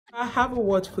I have a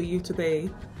word for you today.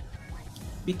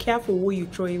 Be careful who you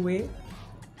throw away.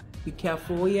 Be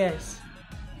careful, yes,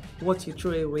 what you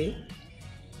throw away.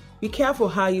 Be careful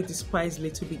how you despise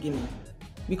little beginning.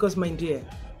 Because, my dear,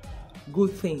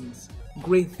 good things,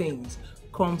 great things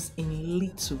comes in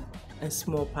little and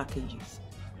small packages.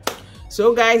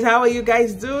 So guys, how are you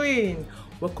guys doing?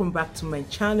 Welcome back to my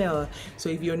channel. So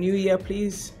if you're new here,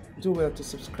 please do well to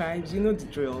subscribe. You know the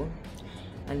drill.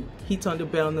 And hit on the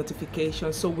bell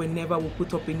notification so whenever we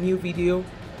put up a new video,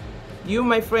 you,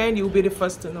 my friend, you'll be the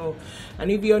first to know.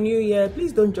 And if you're new here,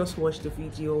 please don't just watch the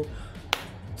video,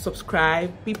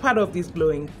 subscribe, be part of this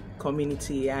glowing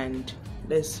community, and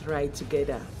let's ride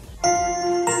together.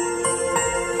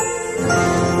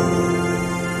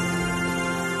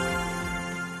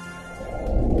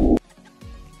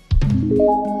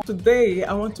 Today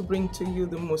I want to bring to you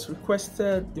the most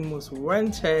requested, the most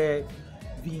wanted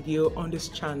video on this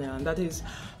channel, and that is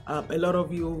a lot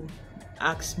of you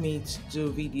asked me to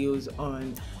do videos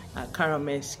on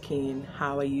caramel skin,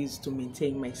 how I use to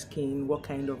maintain my skin, what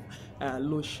kind of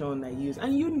lotion I use.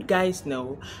 And you guys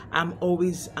know I'm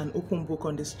always an open book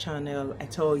on this channel. I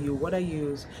tell you what I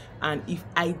use, and if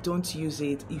I don't use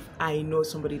it, if I know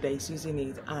somebody that is using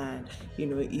it and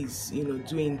is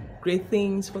doing great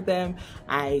things for them,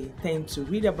 I tend to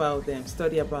read about them,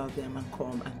 study about them, and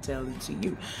come and tell it to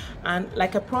you. And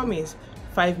like I promised,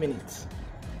 5 minutes,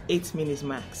 8 minutes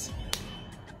max,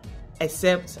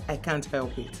 except I can't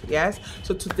help it. Yes,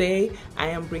 so today I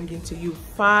am bringing to you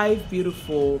 5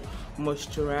 beautiful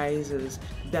moisturizers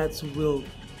that will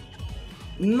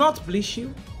not bleach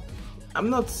you. I'm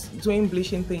not doing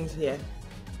bleaching things here,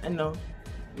 I know,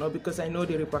 no, because I know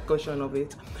the repercussion of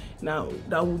it. Now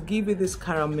that will give you this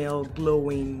caramel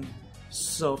glowing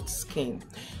soft skin.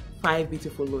 5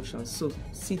 beautiful lotions. So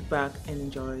sit back and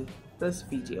enjoy this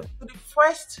video. So the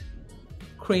first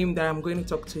cream that I'm going to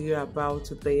talk to you about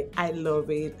today, I love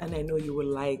it and I know you will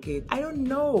like it. I don't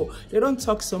know, they don't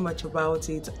talk so much about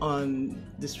it on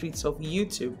the streets of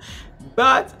YouTube,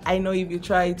 but I know if you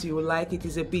try it you will like it.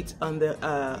 It's a bit on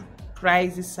the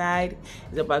pricey side.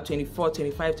 It's about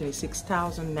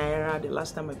 26,000 naira. The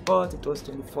last time I bought it was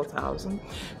 24,000,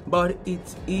 but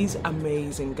it is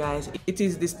amazing, guys. It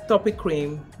is this topic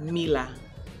cream, Mila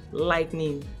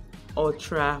Lightning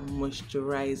Ultra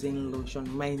Moisturizing Lotion.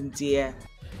 My dear,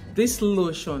 this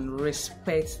lotion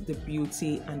respects the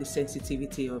beauty and the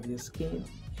sensitivity of your skin.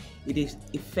 It is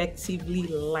effectively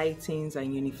lightens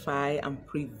and unify and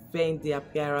prevent the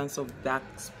appearance of dark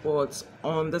spots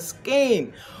on the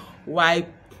skin while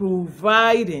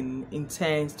providing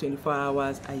intense 24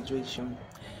 hours hydration.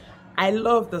 I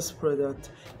love this product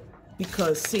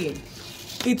because, see,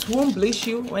 it won't bleach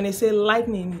you. When I say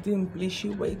lightning, it didn't bleach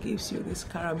you, but it gives you this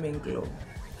caramel glow.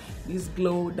 This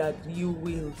glow that you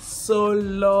will so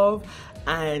love.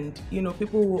 And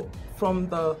people will, from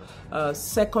the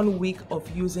second week of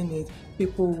using it,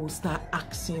 people will start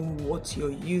asking what you're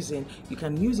using. You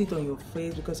can use it on your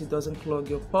face because it doesn't clog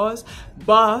your pores,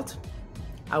 but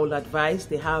I will advise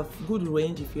they have good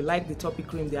range. If you like the topic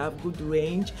cream, they have good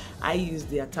range. I use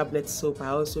their tablet soap. I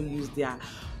also use their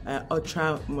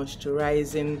ultra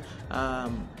moisturizing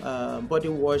body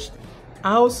wash.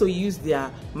 I also use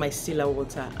their micellar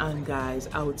water, and guys,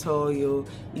 I will tell you,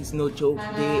 it's no joke.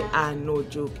 They are no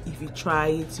joke. If you try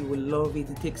it, you will love it.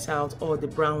 It takes out all the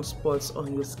brown spots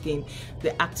on your skin.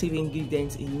 The active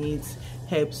ingredients in it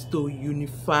helps to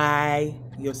unify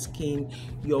your skin,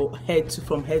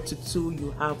 from head to toe.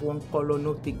 You have one color,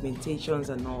 no pigmentations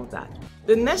and all that.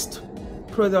 The next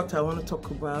product I want to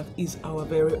talk about is our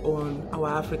very own, our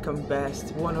African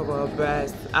best, one of our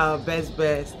best, our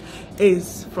best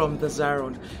is from the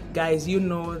Zaron. Guys, you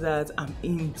know that I'm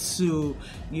into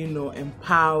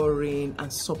empowering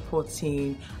and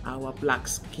supporting our black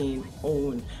skin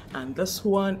own, and this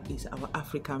one is our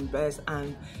African best,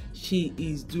 and she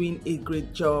is doing a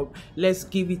great job. Let's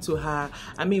give it to her.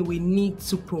 I mean, we need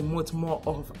to promote more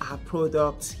of our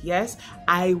products. Yes,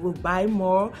 I will buy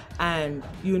more and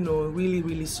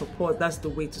really support. That's the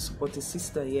way to support a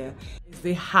sister here.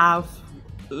 They have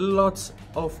lots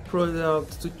of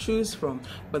products to choose from,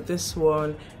 but this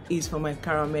one is for my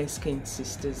caramel skin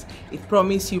sisters. It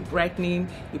promises you brightening,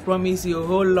 it promises you a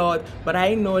whole lot, but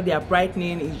I know their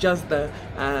brightening is just the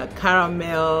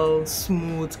caramel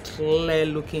smooth clear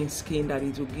looking skin that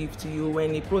it will give to you.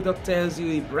 When the product tells you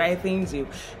it brightens you,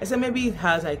 I said maybe it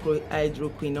has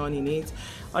hydroquinone in it.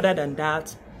 Other than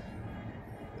that,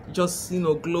 just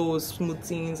glows, smooth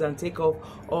things, and take off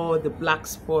all the black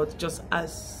spots, just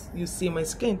as you see my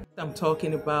skin. What I'm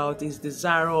talking about is the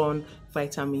Zaron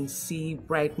Vitamin C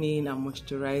Brightening and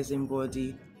Moisturizing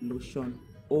Body Lotion.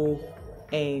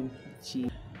 OMG.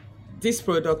 This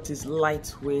product is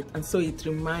lightweight, and so it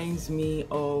reminds me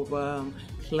of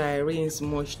Clarine's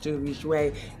moisture,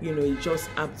 where it just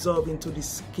absorbs into the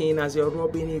skin as you're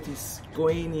rubbing it. It's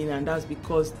going in, and that's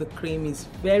because the cream is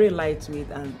very lightweight,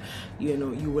 and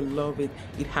you will love it.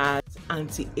 It has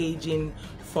anti-aging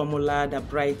formula that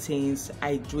brightens,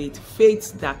 hydrates,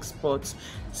 fades dark spots,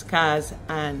 scars,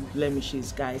 and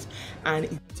blemishes, guys. And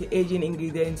anti-aging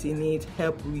ingredients in it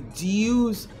help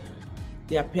reduce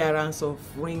the appearance of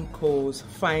wrinkles,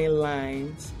 fine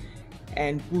lines,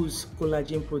 and boost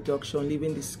collagen production,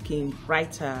 leaving the skin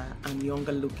brighter and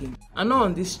younger looking. I know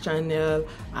on this channel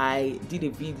I did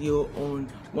a video on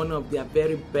one of their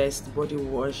very best body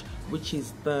wash, which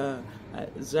is the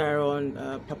Zaron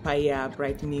papaya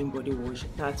brightening body wash.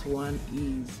 That one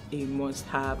is a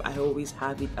must-have. I always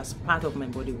have it as part of my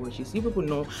body washes. You people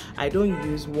know I don't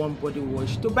use one body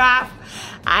wash to bath.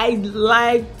 I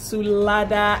like to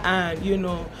lather and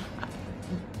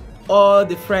all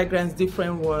the fragrance,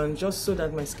 different ones, just so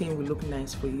that my skin will look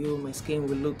nice for you. My skin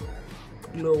will look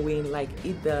glowing like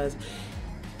it does.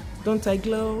 Don't I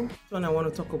glow? The one I want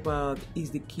to talk about is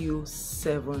the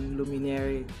Q7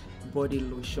 Luminary body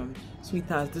lotion.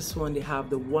 Sweethearts, this one, they have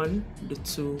the 1, the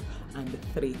 2, and the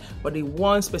 3, but the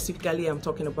one specifically I'm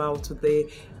talking about today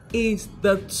is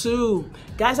the 2.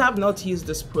 Guys, I have not used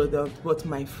this product, but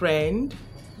my friend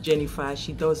Jennifer,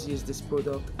 she does use this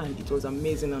product, and it was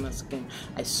amazing on her skin.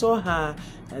 I saw her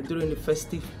during the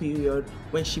festive period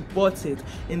when she bought it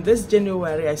in this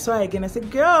January. I saw her again. I said,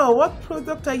 girl, what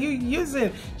product are you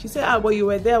using? She said, well, you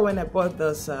were there when I bought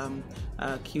this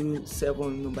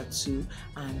Q7 number 2,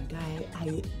 and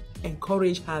I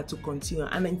encourage her to continue,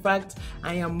 and in fact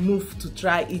I am moved to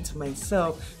try it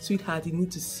myself. Sweetheart, you need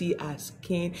to see her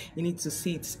skin. You need to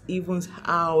see it evens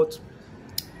out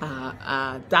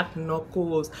dark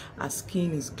knuckles. Her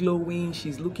skin is glowing.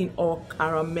 She's looking all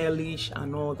caramelish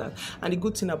and all that. And the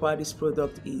good thing about this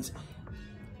product is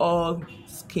all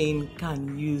skin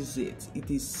can use it. It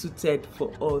is suited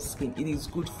for all skin. It is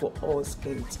good for all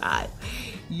skin type.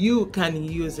 You can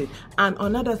use it. And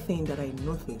another thing that I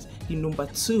noticed, the number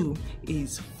 2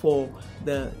 is for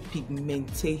the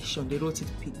pigmentation. They wrote it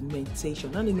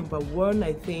pigmentation. And the number 1,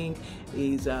 I think,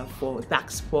 is for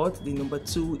dark spots. The number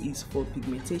 2 is for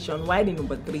pigmentation, while the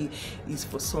number 3 is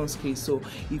for sunscreen. So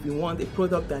if you want a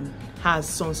product that has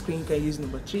sunscreen, you can use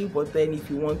number 3. But then if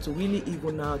you want to really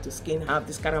even out the skin, have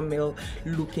this caramel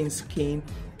looking skin,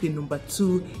 the number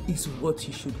 2 is what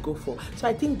you should go for. So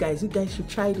I think, guys, you guys should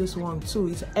try this one too.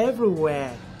 It's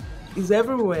everywhere. It's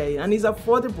everywhere, and it's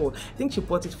affordable. I think she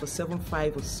bought it for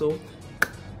 $7.5 or so.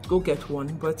 Go get one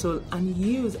bottle and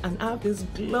use and have this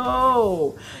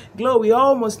glow. We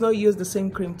almost not use the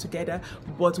same cream together,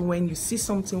 but when you see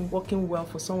something working well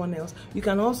for someone else, you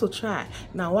can also try.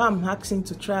 Now what I'm asking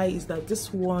to try is that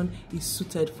this one is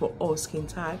suited for all skin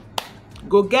type.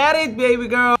 Go get it, baby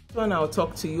girl. The one I'll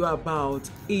talk to you about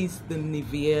is the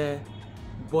Nivea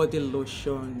body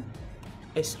lotion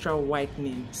extra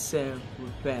whitening cell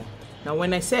repair. Now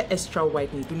when I say extra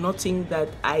whitening, do not think that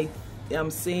I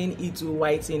am saying it will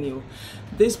whiten you.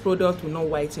 This product will not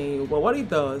whiten you, but what it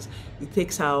does, it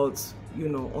takes out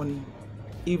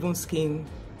uneven skin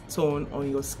tone on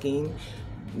your skin,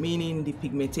 meaning the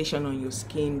pigmentation on your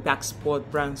skin, dark spot,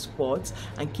 brown spots,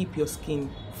 and keep your skin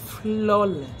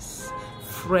flawless,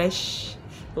 fresh,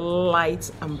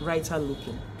 light, and brighter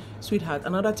looking. Sweetheart,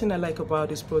 another thing I like about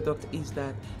this product is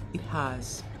that it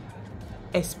has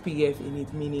SPF in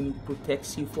it, meaning it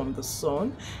protects you from the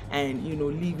sun and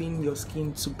leaving your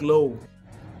skin to glow.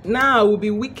 Now it would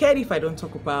be wicked if I don't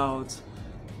talk about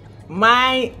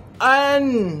my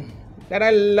own that I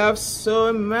love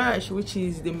so much, which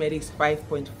is the Medix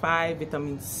 5.5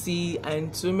 vitamin C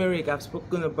and turmeric. I've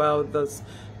spoken about this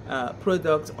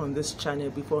product on this channel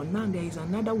before. Now there is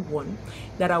another one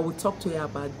that I will talk to you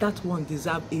about. That one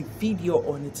deserves a video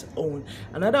on its own.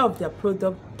 Another of their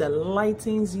product that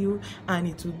lightens you, and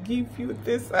it will give you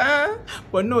this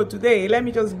but no, today let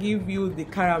me just give you the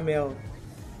caramel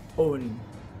on,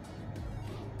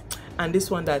 and this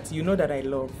one that that I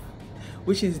love,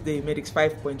 which is the Medix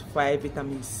 5.5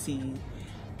 vitamin C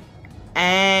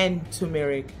and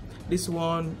turmeric. This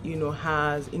one,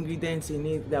 has ingredients in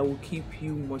it that will keep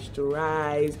you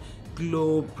moisturized,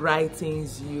 glow,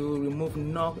 brightens you, remove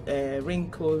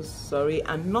wrinkles,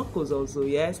 and knuckles also,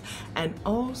 yes. And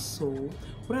also,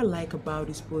 what I like about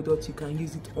this product, you can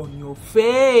use it on your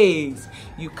face.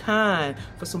 You can.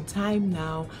 For some time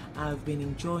now, I've been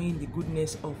enjoying the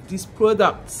goodness of these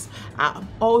products. I'm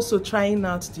also trying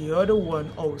out the other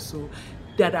one also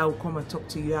that I'll come and talk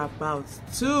to you about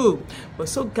too. But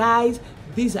so guys,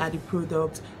 these are the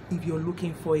products if you're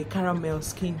looking for a caramel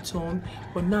skin tone.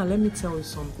 But now let me tell you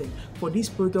something. For these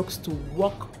products to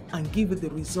work and give you the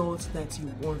results that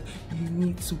you want, you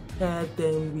need to pair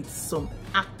them with some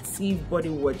active body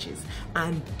washes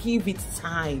and give it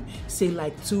time. Say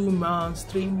like 2 months,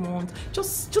 3 months.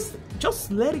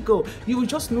 Just let it go. You will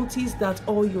just notice that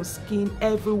all your skin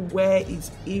everywhere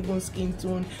is even skin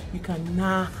tone. You can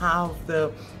now have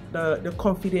the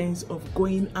confidence of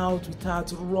going out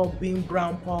without rubbing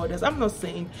brown powders. I'm not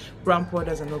saying brown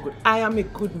powders are not good. I am a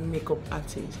good makeup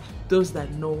artist, those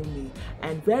that know me.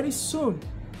 And very soon,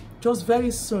 just very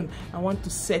soon, I want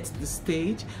to set the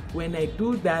stage. When I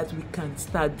do that, we can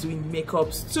start doing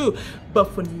makeups too. But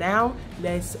for now,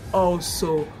 let's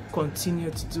also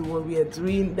continue to do what we are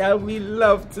doing that we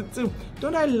love to do.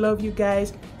 Don't I love you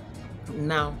guys?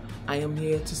 Now, I am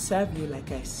here to serve you,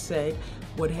 like I said.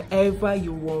 Whatever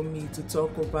you want me to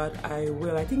talk about, I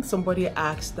will. I think somebody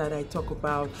asked that I talk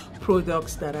about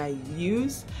products that I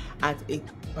use at a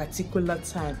particular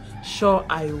time. Sure,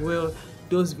 I will.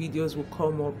 Those videos will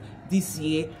come up this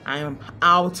year. I am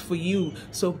out for you.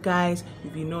 So guys,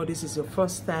 if you know this is your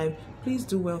first time, please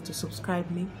do well to subscribe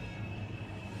me,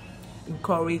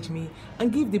 encourage me,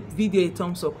 and give the video a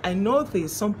thumbs up. I know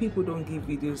there's some people don't give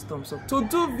videos thumbs up. To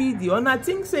do video, and I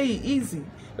think say easy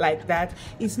like that,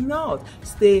 it's not.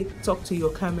 Stay, talk to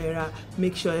your camera,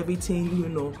 make sure everything, you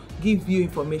know, give you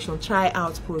information, try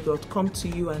out product, come to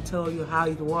you and tell you how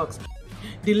it works.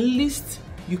 The least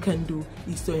you can do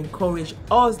is to encourage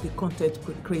us, the content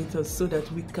creators, so that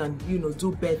we can, you know,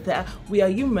 do better. We are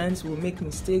humans, we'll make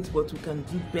mistakes, but we can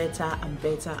do better and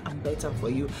better and better for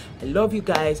you. I love you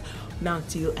guys. Now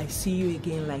till I see you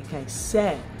again, like I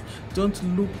said,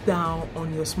 don't look down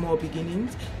on your small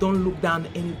beginnings. Don't look down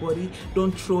on anybody.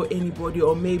 Don't throw anybody,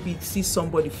 or maybe see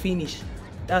somebody finish.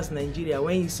 That's Nigeria.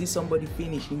 When you see somebody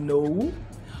finish, no.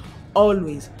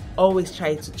 Always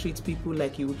try to treat people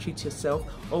like you would treat yourself.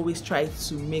 Always try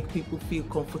to make people feel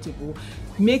comfortable,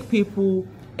 make people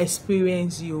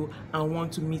experience you and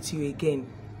want to meet you again.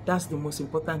 That's the most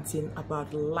important thing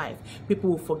about life.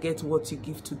 People will forget what you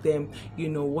give to them, you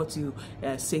know, what you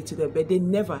say to them, but they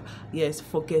never,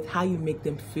 forget how you make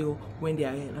them feel when they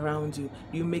are around you.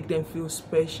 You make them feel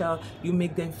special. You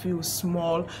make them feel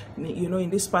small. You know,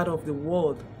 in this part of the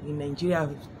world, in Nigeria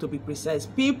to be precise,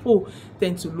 people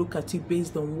tend to look at you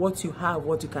based on what you have,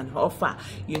 what you can offer,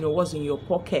 you know, what's in your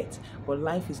pocket. But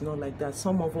life is not like that.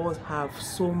 Some of us have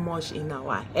so much in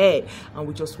our head, and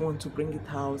we just want to bring it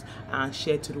out and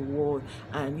share to the world.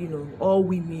 And you know, all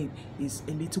we need is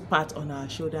a little pat on our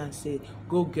shoulder and say,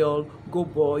 go girl, go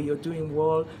boy, you're doing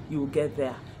well, you will get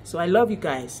there. So I love you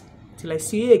guys. Till I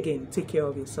see you again, take care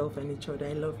of yourself and each other.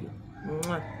 I love you.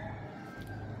 Mwah.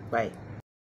 Bye.